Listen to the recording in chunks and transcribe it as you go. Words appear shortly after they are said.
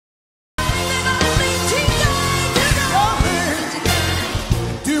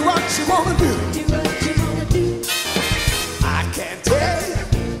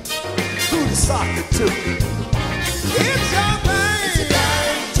to. It's your thing.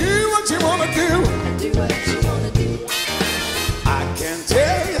 Do what you wanna do. I can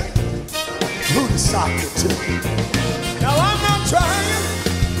tell you who to sock it to. Now I'm not trying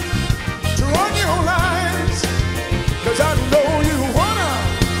to run your lines, 'cause I know you wanna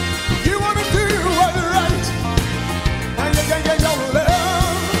do what's right. And you can get your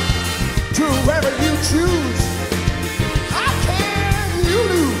love to whoever you choose. How can you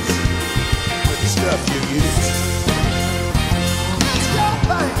lose with the stuff you use? It's your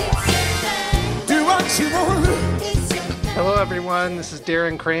thing. Do what you want to do. Hello everyone, this is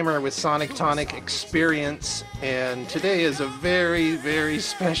Darren Kramer with Sonic Tonic Experience, and today is a very, very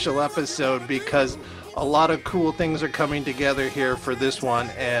special episode because a lot of cool things are coming together here for this one,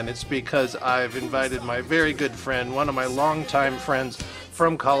 and it's because I've invited my very good friend, one of my longtime friends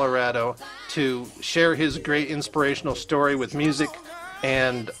from Colorado, to share his great inspirational story with music,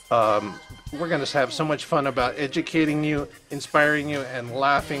 and we're going to have so much fun about educating you, inspiring you, and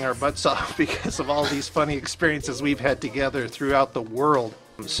laughing our butts off because of all these funny experiences we've had together throughout the world.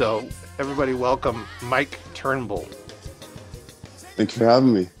 So everybody welcome Mike Turnbull. Thanks for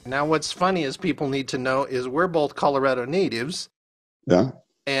having me. Now what's funny is people need to know is we're both Colorado natives. Yeah.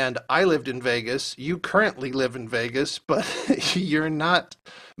 And I lived in Vegas. You currently live in Vegas, but you're not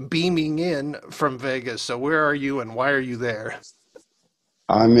beaming in from Vegas. So where are you and why are you there?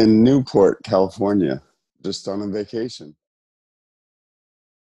 I'm in Newport, California, just on a vacation.